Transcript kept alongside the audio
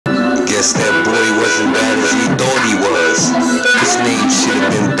guess that boy wasn't bad as he thought he was. His name should have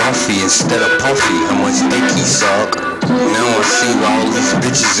been Buffy instead of Puffy. How much dick he suck. Now I see why all these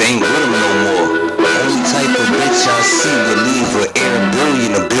bitches ain't with him no more. Only type of bitch I see would leave a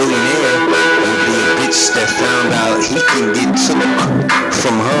a billionaire, would be a bitch that found out he can get took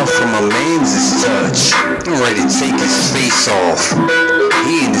from her from a man's touch. I'm ready to take his face off.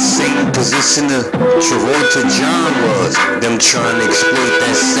 He in the same position that Travolta John was. Them trying to exploit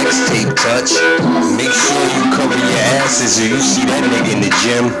that sex tape touch. Make sure you cover your asses or you see that nigga in the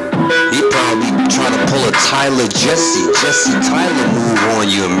gym. He probably trying to pull a Jesse Tyler move on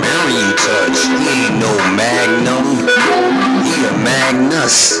you, a Marion touch. He ain't no Magnum. He a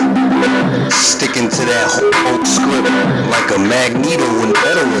Magnus. Sticking to that whole script like a Magneto and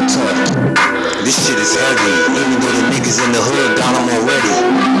better a touch. This shit is heavy, even though the niggas in the hood got him already.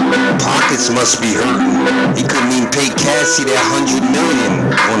 Pockets must be hurting. He couldn't even pay Cassie that $100 million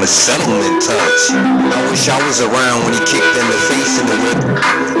on a settlement touch. I wish I was around when he kicked in the face in the whip.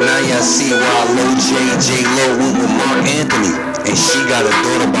 Now y'all see why J-Lo went with Mark Anthony. And she got a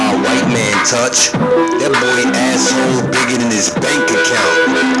daughter by a white man touch. That boy asshole bigger than his bank account.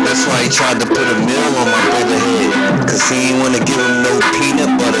 That's why he tried to put a mill on my brother head. Cause he ain't wanna give him no peanut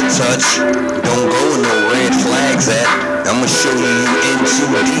butter touch. Don't go with no red flags at. I'ma show you in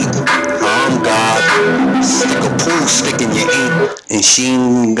too deep. I'm God. Stick a pool stick in your ink. And she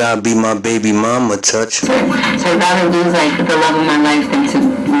ain't gotta be my baby mama touch. So I'd rather lose like the love of my life than to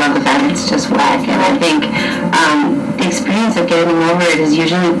love a guy that's just whack. And I think the experience of getting over it is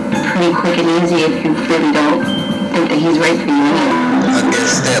usually pretty quick and easy if you really don't think that he's right for you. I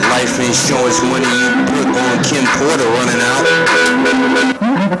guess that life insurance money you put on Kim Porter running out.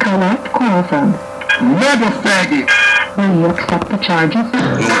 You have a collect call from Mega faggot. Will you accept the charges?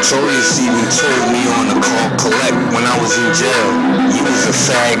 Notorious even told me on the call collect when I was in jail. He was a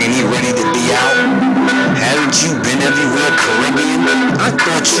fag and he ready to be out. Haven't you been everywhere Caribbean? I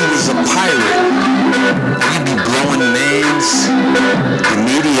thought you was a pirate. You be blowing mans. The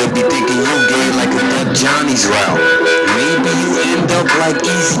media be thinking you gay like a Dead Johnny's route. Maybe you end up like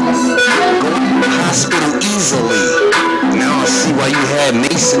Easy. Go to the hospital easily. Now I see why you had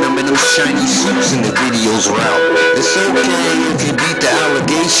Mason them in them shiny suits in the videos route. It's okay if you beat the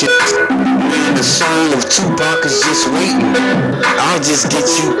allegations. Man, the soul of Tupac is just waiting. I'll just get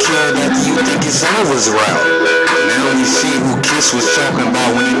you killed after you think it's over's route. Now we see who Kiss was talking about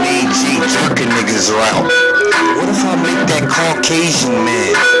when he made G jerking niggas route. What if I make that Caucasian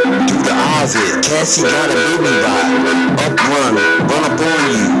man do the Ovid? Cassie got a baby by. Run up on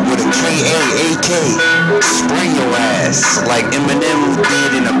you with a K-A-A-K. Spray your ass like Eminem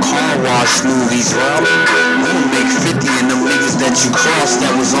did in a car wash movies, route. I'm gonna make 50 in them niggas that you crossed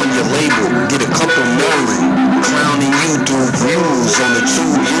that was on your label. Get a couple million. Clowning you through views on the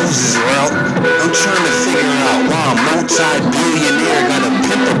two uses route. I'm trying to figure out why a multi-billionaire got a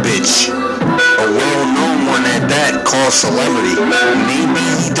pimp a bitch. A well-known one at that, called celebrity. Maybe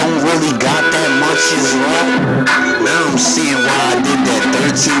he don't really got that much as well. Now I'm seeing why I did that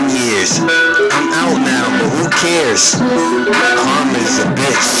 13 years. I'm out now, but who cares? Karma is a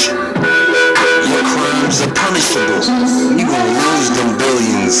bitch. Your crimes are punishable. You gon' lose them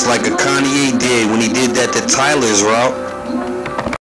billions like a Kanye did when he did that to Tyler's route.